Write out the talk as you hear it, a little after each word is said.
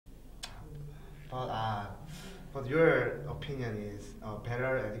But your opinion is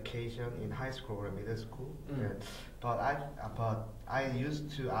better education in high school or middle school. Yeah. But I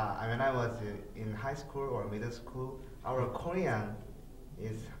used to when I was in high school or middle school, our Korean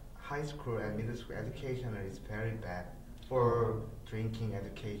is high school and middle school education is very bad for drinking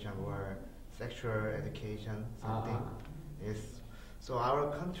education or sexual education something. Is so our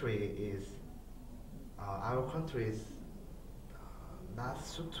country is not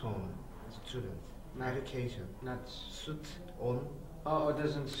suit on students. Education. Not suit on. Oh, it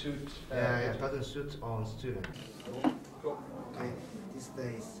doesn't suit. It doesn't suit on students. Okay, these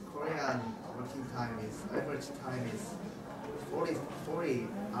days Korean working time is average time is 40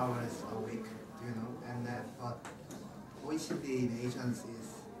 hours a week. Do you know? And but OECD nations is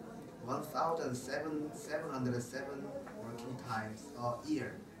 1,707 working times a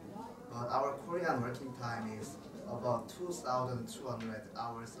year. But our Korean working time is about 2,200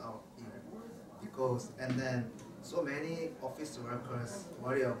 hours a year. Because and then so many office workers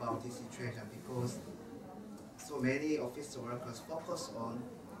worry about this situation because so many office workers focus on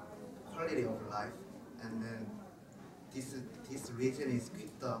quality of life, and then this region is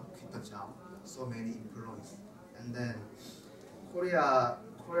quit the job. So many employees, and then Korea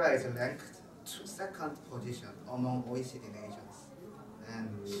is ranked second position among OECD nations,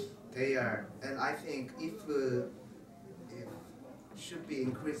 and they are. And I think if should be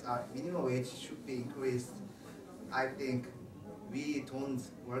increased, minimum wage should be increased. I think we don't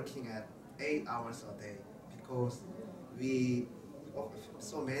working at 8 hours a day because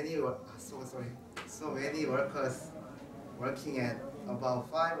so many workers working at about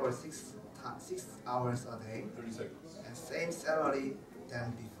 5 or 6 hours a day. 30 seconds. And same salary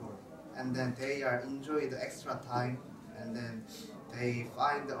than before. And then they are enjoy the extra time, and then they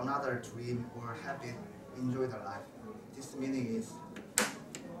find another dream or habit, enjoy the life. This meaning is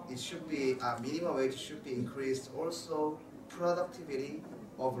it should be minimum wage should be increased. Also, productivity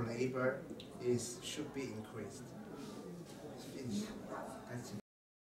of labor should be increased. Finish. That's it.